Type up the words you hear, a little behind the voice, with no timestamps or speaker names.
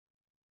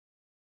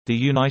The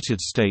United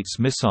States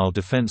Missile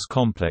Defense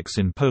Complex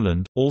in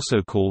Poland,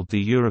 also called the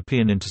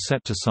European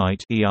Interceptor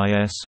Site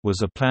 (EIS),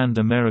 was a planned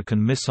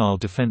American missile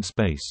defense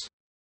base.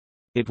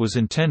 It was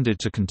intended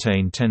to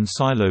contain 10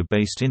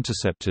 silo-based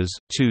interceptors,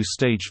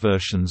 two-stage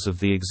versions of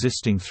the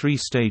existing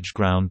three-stage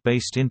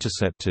ground-based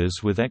interceptors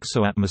with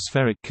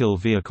exo-atmospheric kill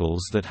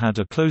vehicles that had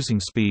a closing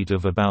speed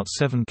of about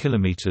 7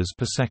 km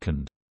per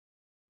second.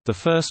 The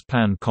first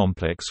planned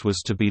complex was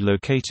to be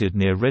located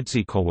near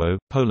Redzikowo,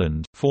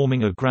 Poland,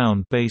 forming a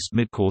ground-based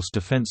midcourse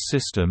defense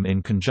system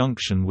in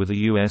conjunction with a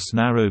U.S.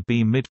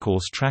 narrow-beam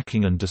midcourse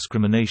tracking and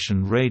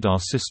discrimination radar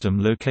system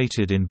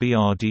located in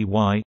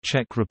Brdy,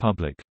 Czech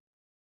Republic.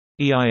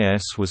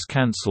 EIS was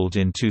cancelled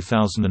in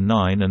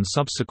 2009 and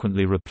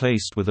subsequently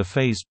replaced with a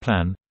phased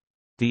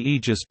plan—the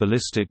Aegis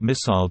Ballistic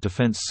Missile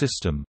Defense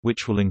System,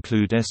 which will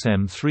include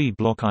SM-3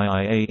 Block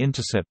IIA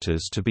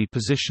interceptors to be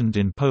positioned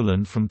in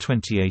Poland from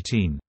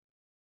 2018.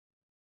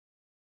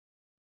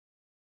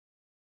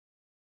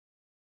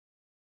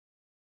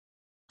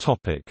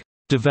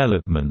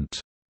 Development.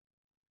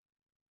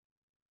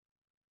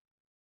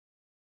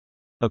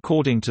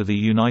 According to the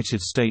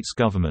United States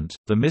government,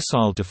 the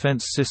missile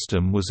defense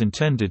system was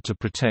intended to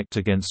protect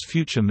against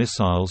future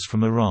missiles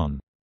from Iran.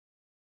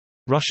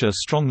 Russia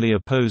strongly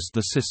opposed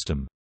the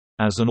system.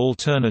 As an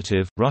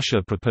alternative,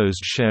 Russia proposed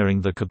sharing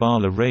the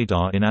Kabala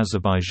radar in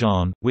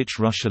Azerbaijan, which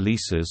Russia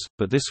leases,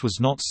 but this was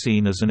not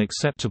seen as an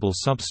acceptable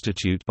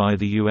substitute by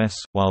the US.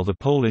 While the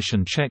Polish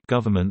and Czech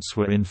governments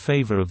were in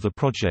favor of the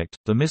project,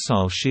 the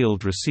missile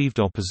shield received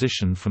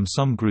opposition from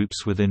some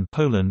groups within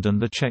Poland and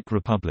the Czech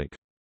Republic.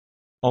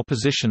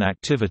 Opposition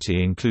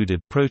activity included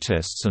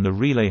protests and a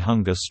relay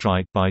hunger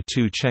strike by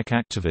 2 Czech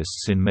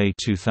activists in May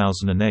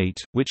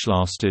 2008, which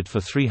lasted for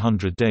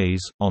 300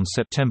 days. On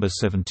September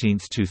 17,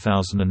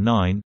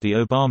 2009, the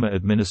Obama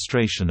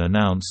administration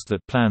announced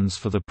that plans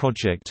for the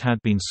project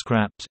had been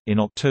scrapped.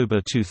 In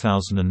October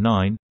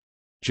 2009,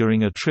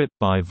 during a trip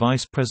by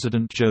Vice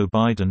President Joe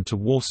Biden to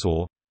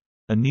Warsaw,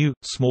 a new,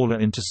 smaller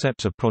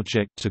interceptor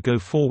project to go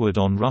forward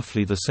on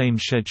roughly the same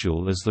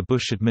schedule as the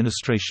Bush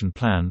administration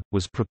plan,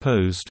 was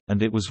proposed,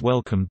 and it was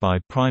welcomed by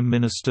Prime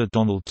Minister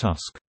Donald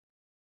Tusk.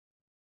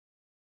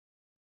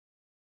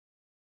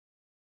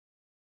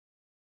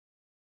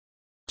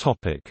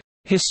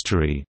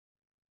 History.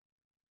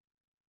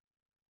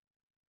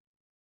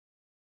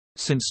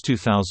 Since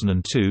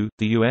 2002,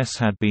 the U.S.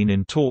 had been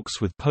in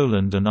talks with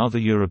Poland and other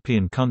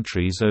European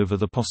countries over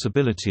the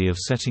possibility of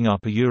setting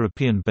up a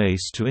European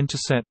base to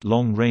intercept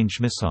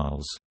long-range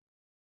missiles.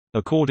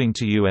 According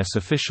to U.S.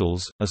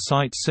 officials, a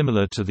site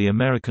similar to the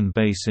American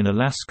base in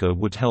Alaska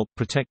would help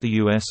protect the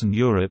U.S. and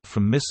Europe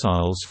from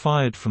missiles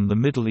fired from the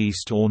Middle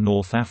East or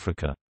North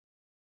Africa.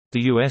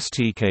 The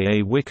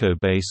USTKA Wico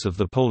base of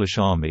the Polish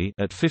Army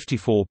at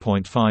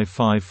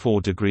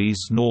 54.554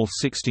 degrees north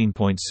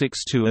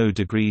 16.620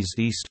 degrees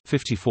east,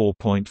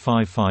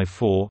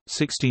 54.554,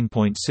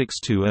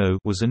 16.620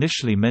 was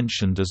initially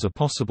mentioned as a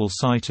possible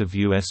site of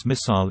U.S.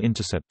 missile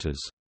interceptors.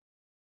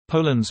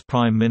 Poland's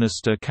Prime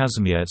Minister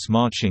Kazimierz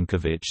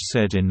Marcinkiewicz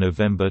said in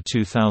November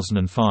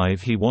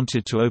 2005 he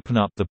wanted to open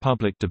up the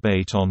public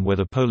debate on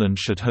whether Poland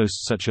should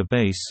host such a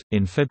base.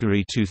 In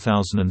February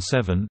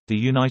 2007, the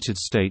United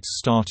States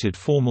started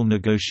formal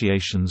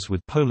negotiations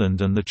with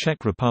Poland and the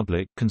Czech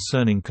Republic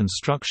concerning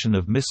construction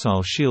of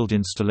missile shield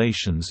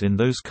installations in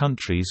those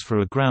countries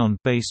for a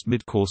ground-based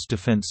midcourse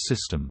defense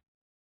system.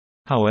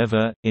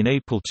 However, in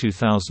April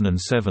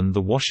 2007,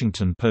 The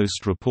Washington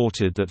Post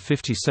reported that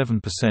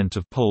 57%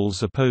 of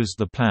Poles opposed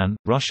the plan.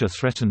 Russia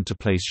threatened to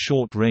place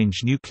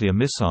short-range nuclear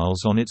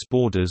missiles on its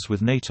borders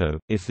with NATO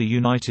if the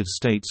United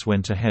States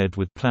went ahead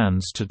with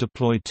plans to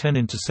deploy 10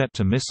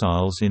 interceptor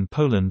missiles in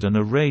Poland and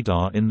a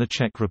radar in the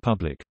Czech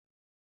Republic.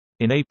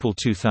 In April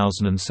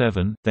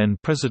 2007,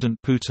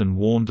 then-President Putin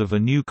warned of a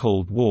new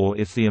Cold War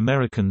if the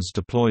Americans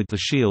deployed the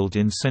shield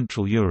in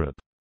Central Europe.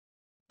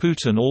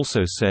 Putin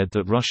also said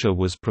that Russia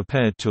was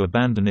prepared to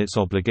abandon its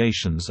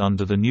obligations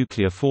under the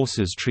Nuclear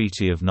Forces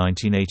Treaty of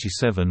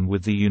 1987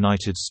 with the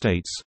United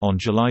States. On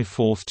July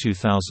 4,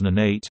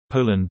 2008,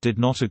 Poland did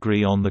not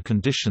agree on the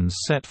conditions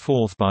set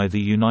forth by the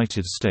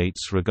United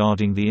States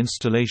regarding the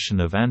installation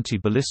of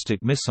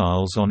anti-ballistic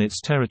missiles on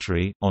its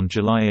territory. On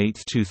July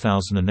 8,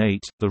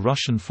 2008, the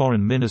Russian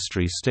Foreign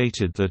Ministry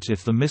stated that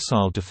if the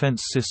missile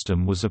defense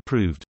system was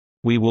approved,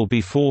 "We will be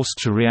forced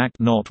to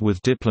react not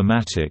with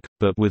diplomatic,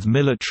 but with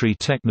military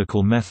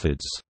technical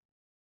methods."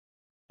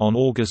 On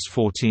August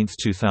 14,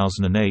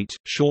 2008,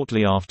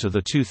 shortly after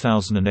the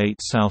 2008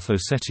 South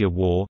Ossetia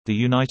War, the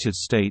United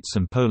States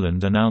and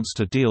Poland announced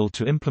a deal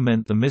to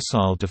implement the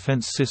missile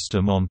defense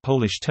system on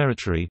Polish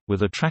territory,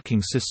 with a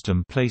tracking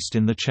system placed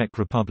in the Czech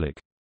Republic.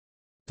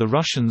 The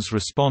Russians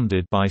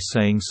responded by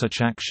saying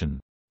such action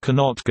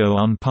cannot go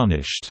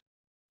unpunished.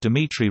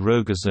 Dmitry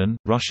Rogozin,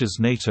 Russia's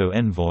NATO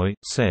envoy,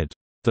 said,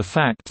 The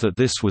fact that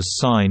this was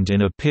signed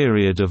in a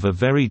period of a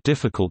very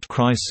difficult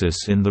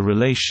crisis in the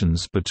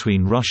relations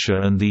between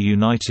Russia and the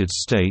United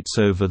States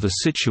over the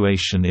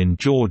situation in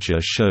Georgia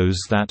shows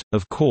that,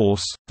 of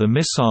course, the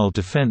missile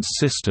defense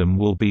system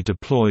will be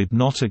deployed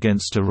not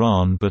against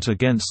Iran but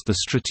against the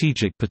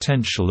strategic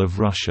potential of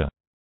Russia.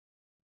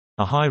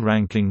 A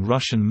high-ranking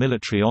Russian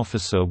military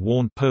officer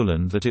warned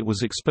Poland that it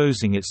was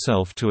exposing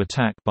itself to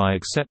attack by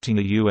accepting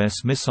a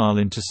U.S. missile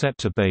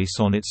interceptor base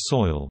on its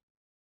soil.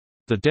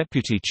 The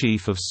Deputy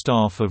Chief of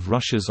Staff of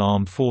Russia's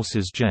Armed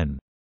Forces Gen.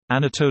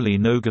 Anatoly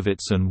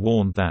Nogovitsyn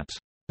warned that,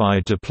 "By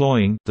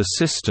deploying the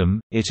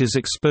system, it is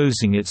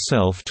exposing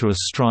itself to a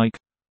strike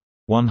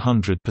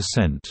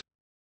 100%."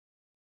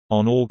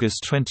 On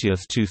August 20,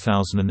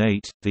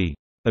 2008, the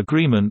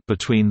agreement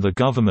between the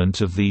Government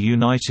of the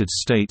United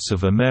States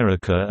of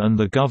America and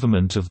the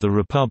Government of the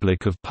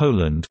Republic of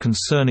Poland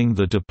concerning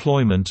the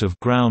deployment of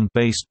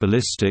ground-based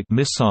ballistic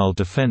missile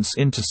defense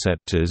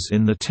interceptors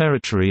in the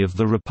territory of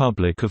the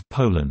Republic of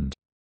Poland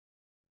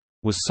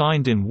was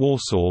signed in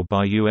Warsaw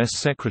by U.S.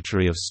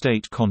 Secretary of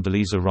State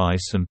Condoleezza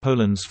Rice and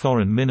Poland's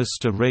Foreign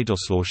Minister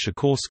Radoslaw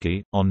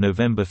Sikorski. On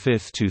November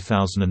 5,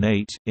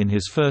 2008, in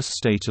his first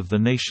State of the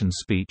Nation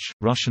speech,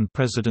 Russian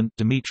President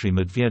Dmitry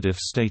Medvedev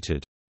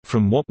stated,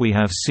 "From what we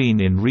have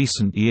seen in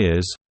recent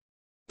years,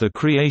 the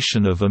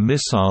creation of a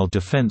missile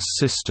defense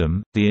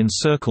system, the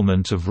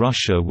encirclement of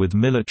Russia with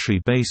military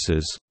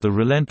bases, the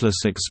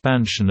relentless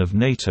expansion of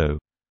NATO,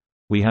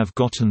 we have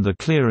gotten the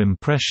clear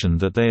impression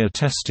that they are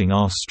testing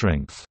our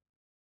strength."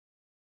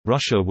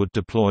 Russia would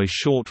deploy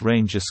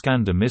short-range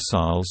Iskander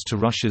missiles to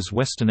Russia's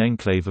western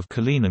enclave of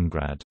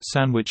Kaliningrad,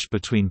 sandwiched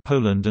between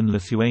Poland and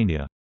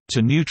Lithuania,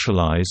 to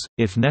neutralize,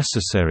 if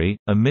necessary,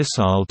 a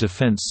missile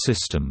defense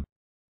system.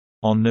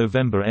 On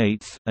November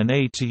 8, an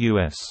aide to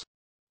U.S.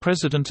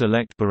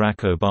 President-elect Barack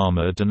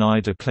Obama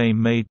denied a claim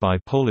made by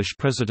Polish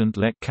President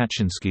Lech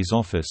Kaczynski's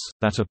office,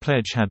 that a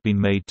pledge had been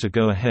made to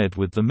go ahead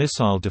with the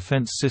missile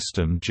defense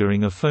system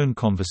during a phone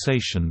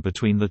conversation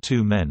between the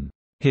two men.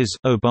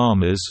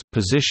 Obama's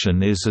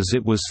position is, as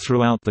it was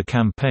throughout the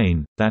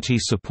campaign, that he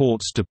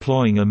supports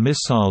deploying a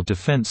missile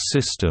defense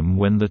system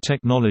when the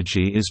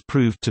technology is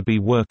proved to be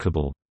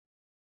workable.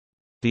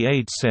 The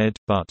aide said,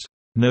 but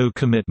no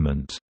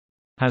commitment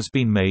has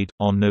been made.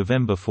 On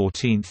November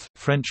 14,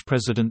 French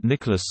President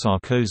Nicolas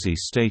Sarkozy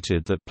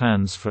stated that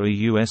plans for a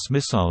U.S.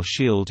 missile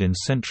shield in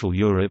Central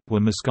Europe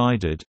were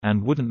misguided,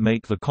 and wouldn't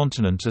make the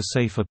continent a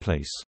safer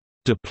place.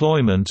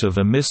 Deployment of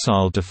a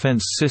missile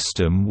defense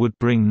system would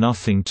bring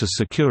nothing to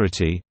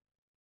security.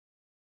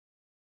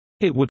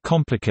 It would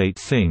complicate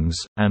things,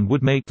 and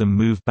would make them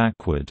move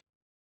backward,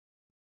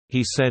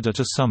 he said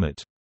at a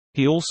summit.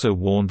 He also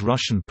warned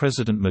Russian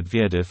President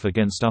Medvedev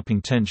against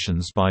upping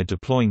tensions by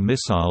deploying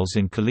missiles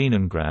in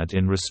Kaliningrad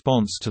in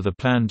response to the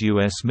planned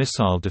U.S.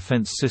 missile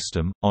defense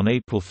system. On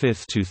April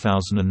 5,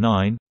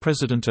 2009,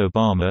 President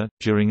Obama,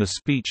 during a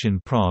speech in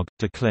Prague,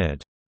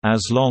 declared,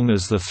 "As long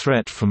as the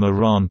threat from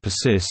Iran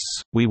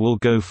persists, we will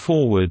go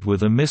forward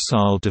with a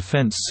missile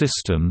defense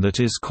system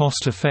that is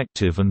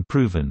cost-effective and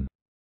proven."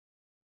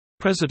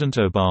 President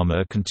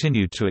Obama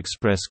continued to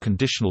express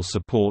conditional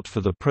support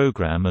for the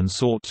program and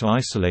sought to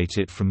isolate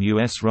it from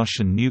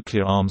U.S.-Russian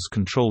nuclear arms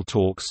control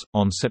talks.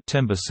 On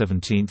September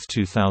 17,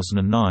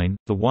 2009,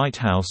 the White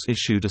House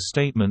issued a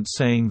statement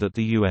saying that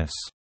the U.S.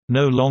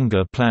 no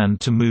longer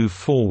planned to move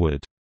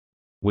forward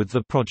with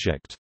the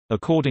project.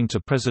 According to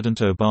President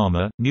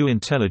Obama, new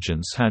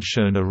intelligence had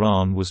shown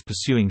Iran was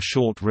pursuing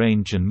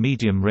short-range and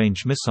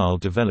medium-range missile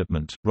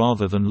development,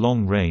 rather than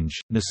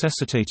long-range,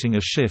 necessitating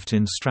a shift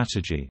in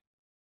strategy.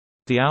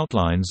 The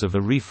outlines of a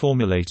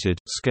reformulated,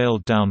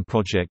 scaled-down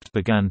project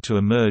began to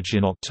emerge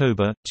in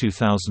October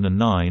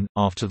 2009.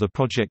 After the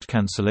project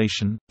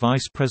cancellation,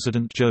 Vice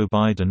President Joe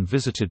Biden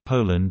visited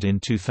Poland in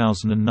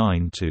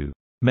 2009 to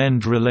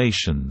mend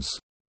relations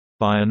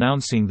by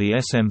announcing the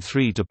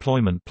SM-3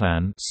 deployment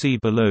plan. See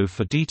below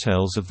for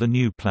details of the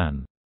new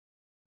plan.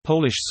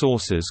 Polish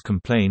sources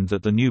complained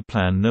that the new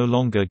plan no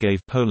longer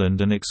gave Poland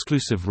an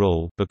exclusive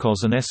role,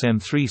 because an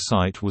SM-3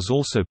 site was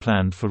also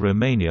planned for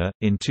Romania.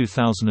 In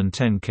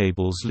 2010,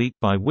 cables leaked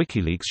by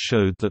WikiLeaks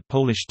showed that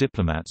Polish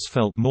diplomats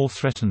felt more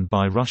threatened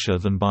by Russia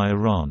than by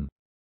Iran.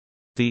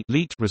 The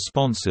leaked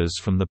responses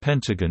from the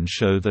Pentagon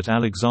show that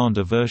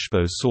Alexander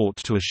Vershbow sought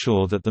to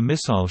assure that the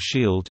missile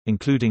shield,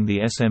 including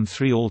the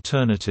SM-3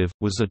 alternative,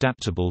 was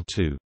adaptable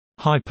to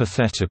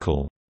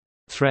hypothetical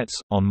threats.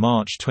 On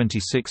March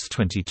 26,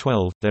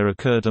 2012, there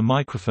occurred a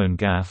microphone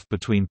gaffe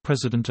between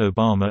President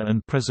Obama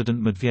and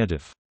President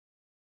Medvedev.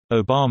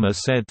 Obama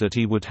said that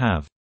he would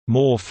have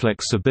more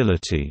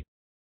flexibility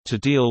to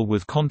deal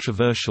with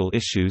controversial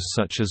issues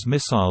such as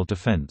missile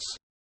defense.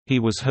 He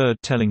was heard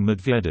telling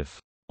Medvedev,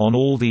 "On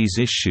all these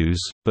issues,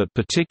 but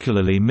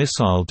particularly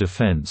missile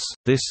defense,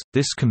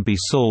 this can be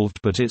solved,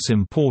 but it's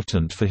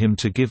important for him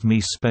to give me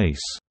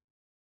space."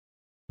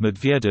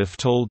 Medvedev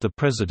told the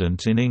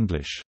president in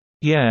English,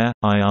 "Yeah,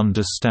 I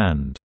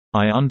understand.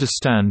 I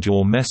understand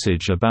your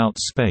message about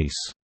space.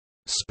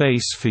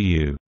 Space for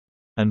you."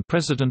 And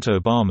President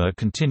Obama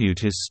continued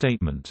his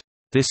statement,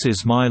 "This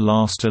is my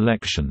last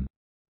election.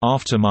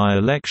 "After my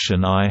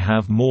election I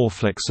have more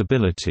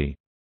flexibility."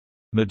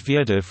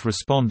 Medvedev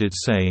responded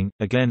saying,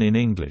 again in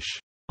English,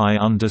 "I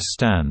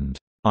understand.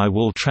 I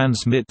will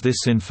transmit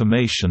this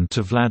information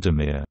to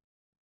Vladimir."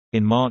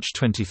 In March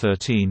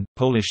 2013,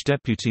 Polish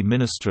Deputy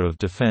Minister of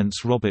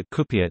Defense Robert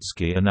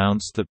Kupiecki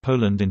announced that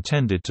Poland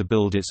intended to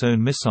build its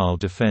own missile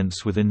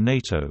defense within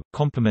NATO,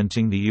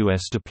 complementing the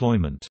U.S.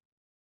 deployment.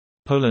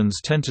 Poland's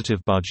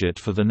tentative budget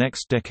for the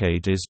next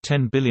decade is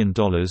 $10 billion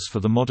for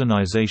the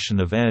modernization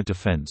of air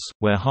defense,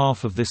 where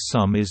half of this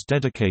sum is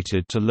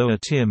dedicated to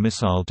lower-tier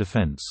missile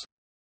defense.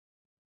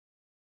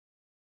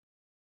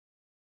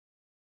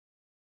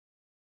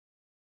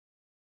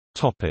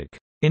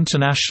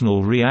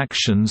 International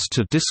reactions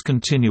to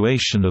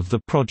discontinuation of the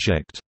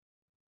project.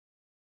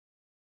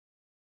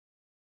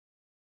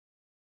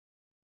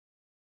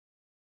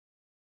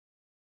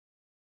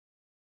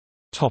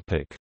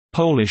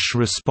 Polish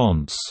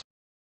response.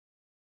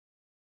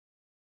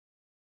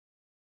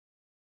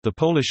 The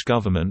Polish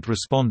government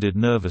responded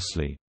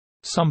nervously.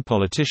 Some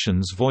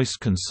politicians voiced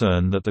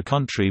concern that the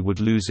country would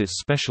lose its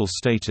special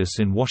status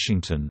in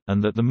Washington,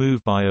 and that the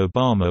move by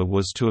Obama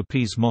was to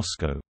appease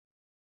Moscow.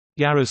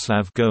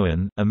 Jaroslaw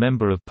Goen, a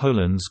member of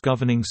Poland's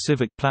governing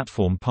Civic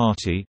Platform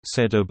Party,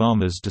 said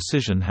Obama's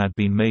decision had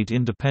been made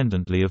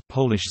independently of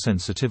Polish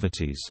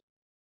sensitivities.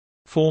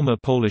 Former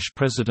Polish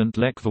President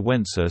Lech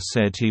Wałęsa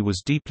said he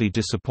was deeply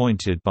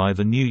disappointed by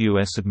the new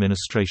U.S.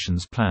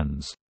 administration's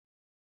plans.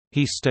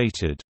 He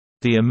stated,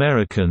 "The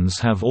Americans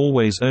have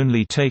always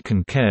only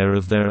taken care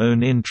of their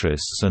own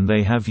interests and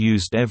they have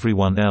used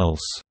everyone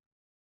else."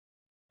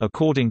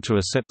 According to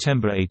a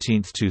September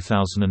 18,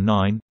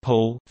 2009,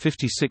 poll,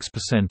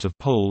 56% of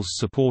Poles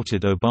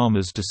supported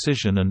Obama's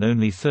decision and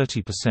only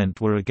 30%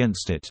 were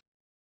against it.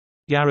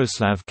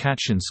 Jarosław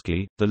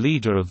Kaczyński, the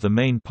leader of the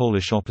main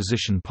Polish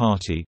opposition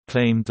party,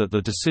 claimed that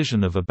the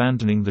decision of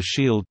abandoning the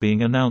shield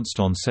being announced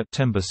on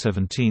September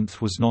 17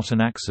 was not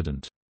an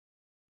accident.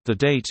 The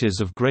date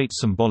is of great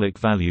symbolic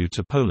value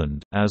to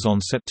Poland, as on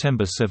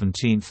September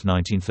 17,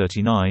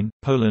 1939,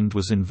 Poland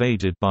was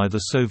invaded by the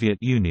Soviet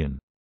Union.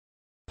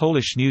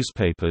 Polish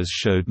newspapers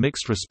showed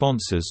mixed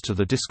responses to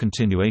the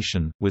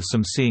discontinuation, with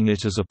some seeing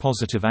it as a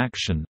positive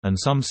action, and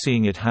some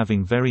seeing it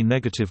having very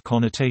negative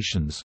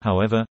connotations.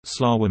 However,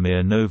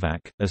 Sławomir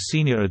Nowak, a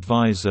senior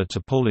advisor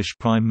to Polish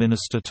Prime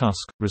Minister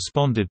Tusk,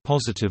 responded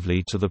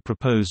positively to the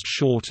proposed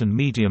short and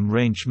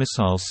medium-range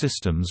missile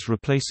systems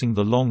replacing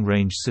the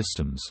long-range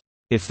systems.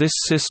 "If this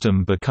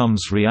system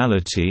becomes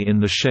reality in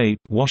the shape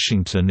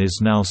Washington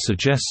is now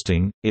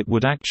suggesting, it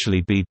would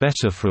actually be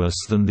better for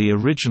us than the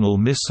original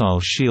Missile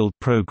Shield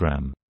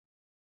program."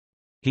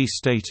 He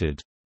stated,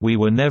 "We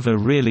were never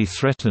really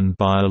threatened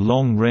by a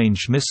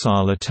long-range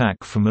missile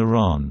attack from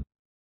Iran."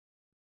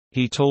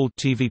 He told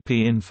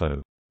TVP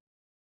Info.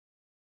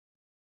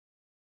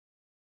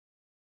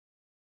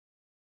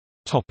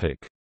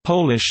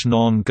 Polish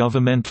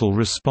non-governmental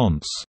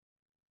response.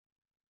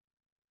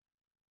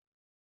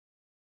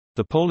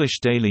 The Polish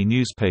daily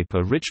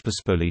newspaper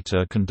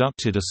Rzeczpospolita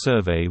conducted a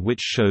survey which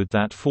showed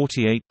that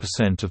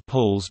 48% of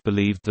Poles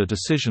believed the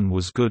decision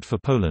was good for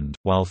Poland,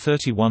 while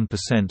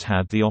 31%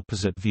 had the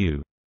opposite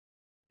view.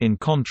 In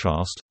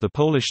contrast, the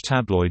Polish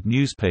tabloid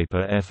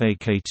newspaper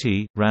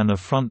FAKT ran a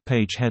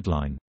front-page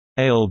headline,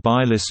 "Ale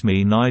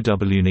byliśmy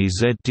niewolni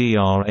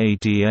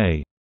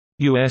zdrada.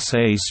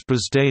 USA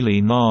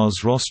sprazdali nas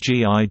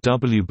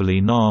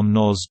rozdziałbili nam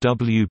nos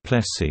w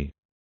plesi,"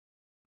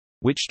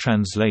 which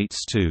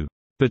translates to,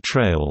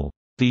 "Betrayal.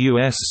 The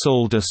US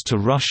sold us to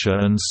Russia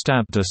and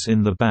stabbed us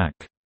in the back."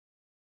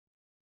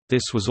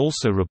 This was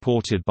also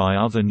reported by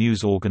other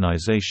news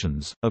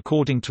organizations.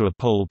 According to a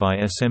poll by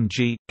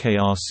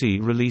SMG/KRC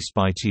released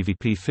by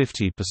TVP,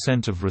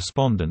 50% of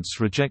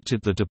respondents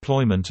rejected the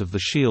deployment of the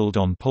shield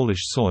on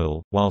Polish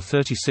soil, while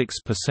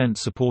 36%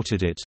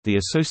 supported it. The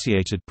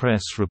Associated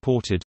Press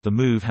reported, "The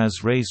move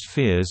has raised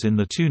fears in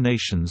the two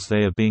nations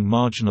they are being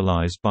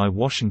marginalized by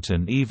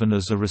Washington even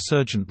as a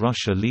resurgent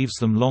Russia leaves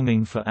them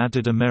longing for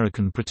added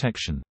American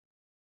protection."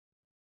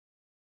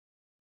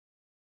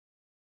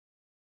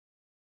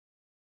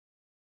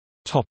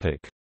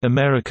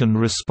 American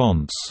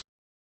response.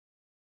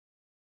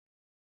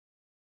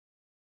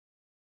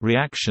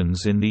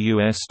 Reactions in the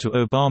U.S. to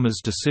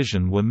Obama's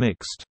decision were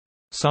mixed.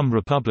 Some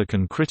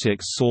Republican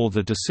critics saw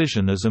the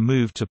decision as a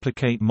move to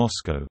placate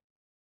Moscow.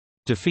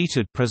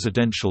 Defeated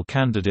presidential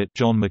candidate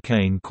John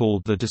McCain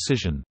called the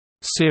decision,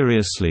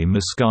 "seriously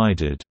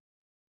misguided."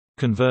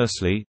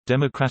 Conversely,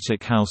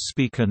 Democratic House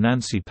Speaker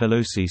Nancy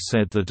Pelosi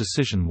said the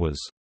decision was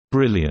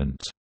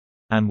 "brilliant"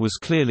 and was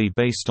clearly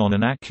based on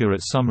an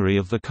accurate summary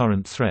of the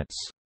current threats.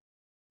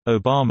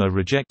 Obama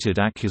rejected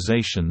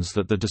accusations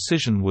that the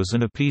decision was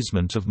an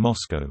appeasement of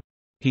Moscow.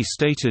 He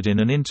stated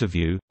in an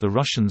interview, "The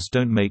Russians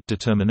don't make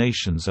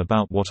determinations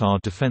about what our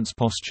defense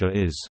posture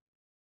is.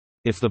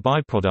 If the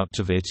byproduct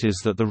of it is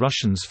that the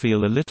Russians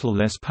feel a little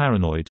less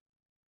paranoid,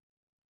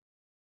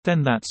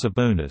 then that's a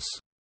bonus."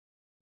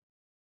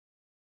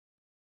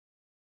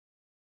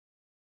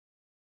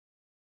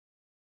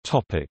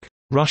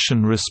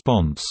 Russian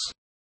response.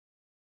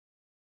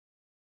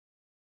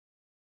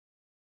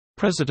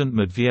 President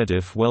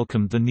Medvedev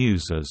welcomed the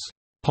news as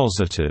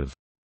positive.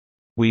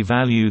 "We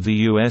value the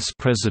U.S.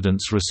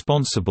 President's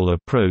responsible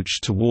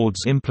approach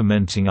towards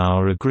implementing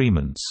our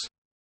agreements,"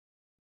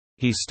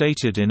 he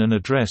stated in an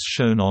address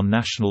shown on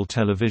national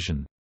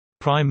television.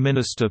 Prime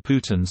Minister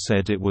Putin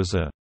said it was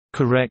a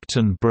correct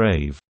and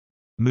brave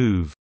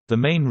move. The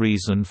main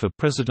reason for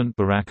President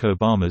Barack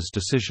Obama's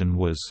decision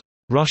was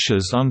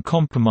Russia's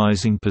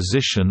uncompromising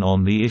position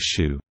on the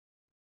issue,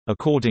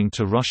 according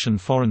to Russian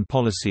foreign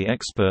policy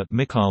expert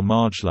Mikhail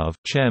Marjlov,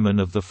 chairman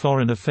of the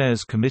Foreign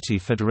Affairs Committee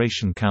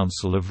Federation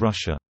Council of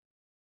Russia.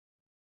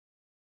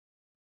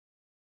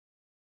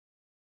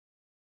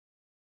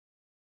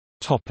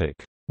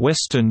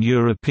 Western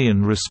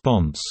European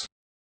response.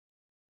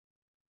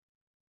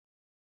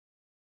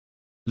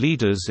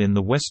 Leaders in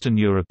the Western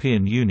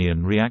European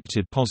Union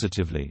reacted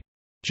positively.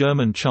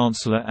 German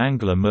Chancellor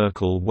Angela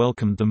Merkel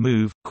welcomed the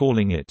move,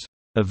 calling it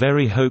a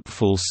very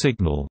hopeful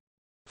signal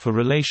for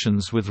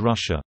relations with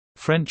Russia.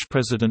 French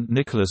President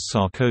Nicolas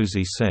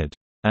Sarkozy said,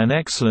 "An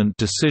excellent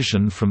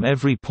decision from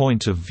every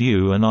point of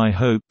view, and I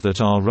hope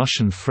that our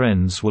Russian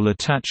friends will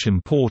attach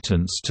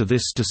importance to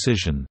this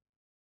decision."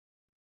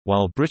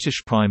 While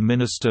British Prime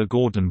Minister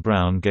Gordon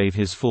Brown gave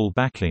his full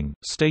backing,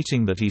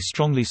 stating that he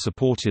strongly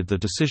supported the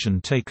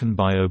decision taken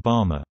by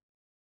Obama.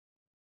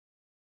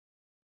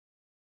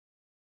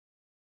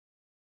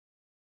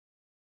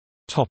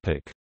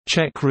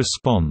 Czech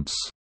response.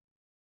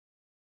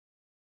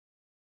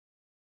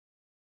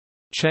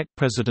 Czech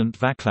President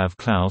Václav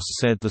Klaus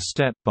said the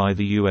step by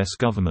the U.S.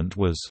 government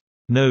was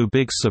no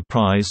big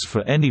surprise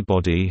for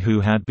anybody who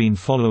had been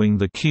following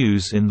the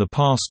cues in the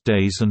past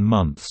days and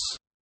months,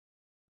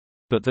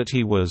 but that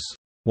he was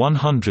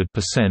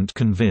 100%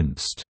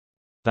 convinced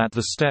that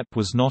the step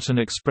was not an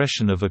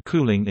expression of a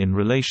cooling in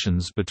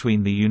relations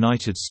between the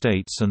United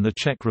States and the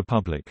Czech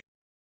Republic.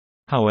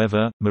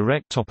 However,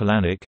 Marek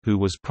Topolánek, who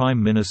was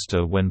prime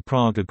minister when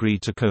Prague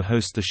agreed to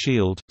co-host the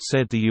Shield,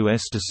 said the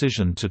U.S.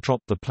 decision to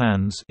drop the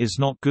plans is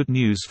not good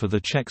news for the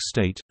Czech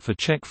state, for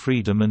Czech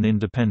freedom and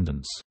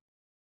independence.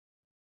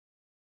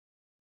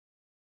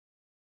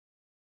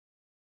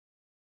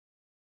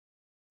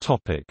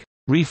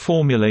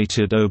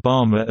 Reformulated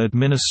Obama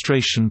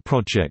administration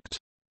project.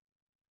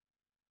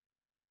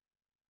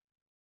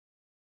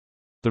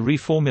 The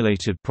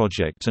Reformulated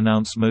project,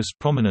 announced most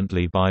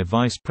prominently by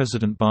Vice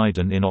President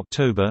Biden in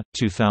October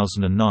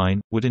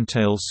 2009, would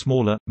entail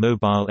smaller,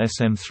 mobile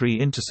SM-3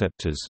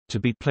 interceptors, to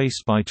be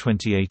placed by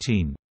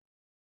 2018.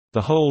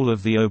 The whole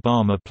of the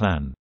Obama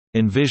plan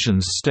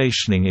envisions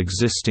stationing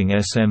existing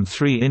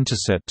SM-3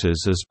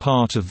 interceptors as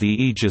part of the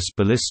Aegis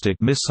ballistic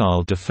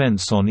missile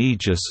defense on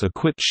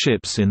Aegis-equipped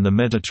ships in the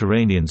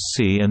Mediterranean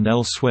Sea and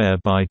elsewhere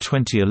by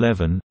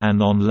 2011,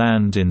 and on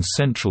land in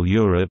Central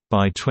Europe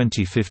by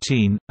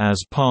 2015,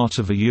 as part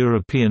of a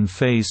European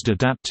Phased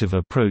Adaptive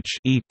Approach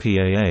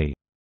 (EPAA).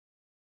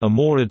 A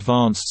more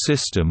advanced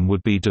system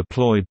would be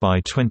deployed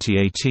by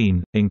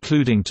 2018,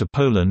 including to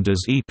Poland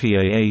as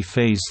EPAA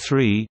Phase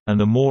 3,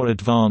 and a more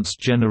advanced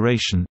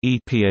generation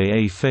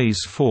EPAA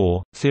Phase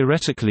 4,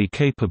 theoretically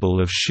capable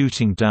of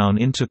shooting down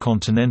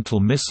intercontinental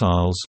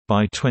missiles,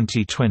 by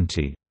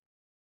 2020.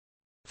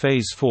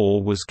 Phase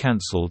 4 was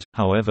cancelled,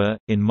 however,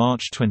 in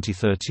March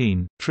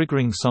 2013,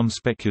 triggering some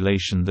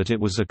speculation that it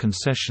was a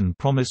concession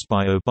promised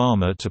by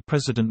Obama to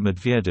President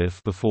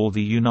Medvedev before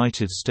the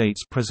United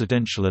States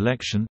presidential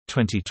election,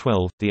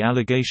 2012. The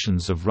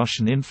allegations of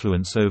Russian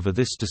influence over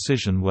this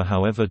decision were,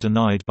 however,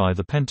 denied by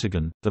the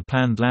Pentagon. The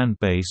planned land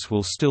base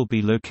will still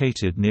be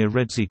located near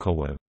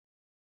Redzikowo.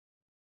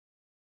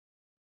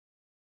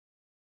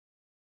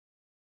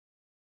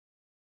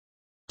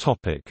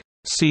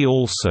 See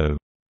also: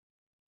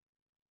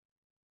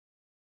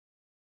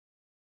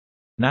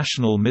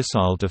 National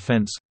Missile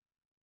Defense,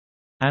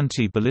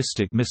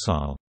 Anti-ballistic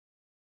missile.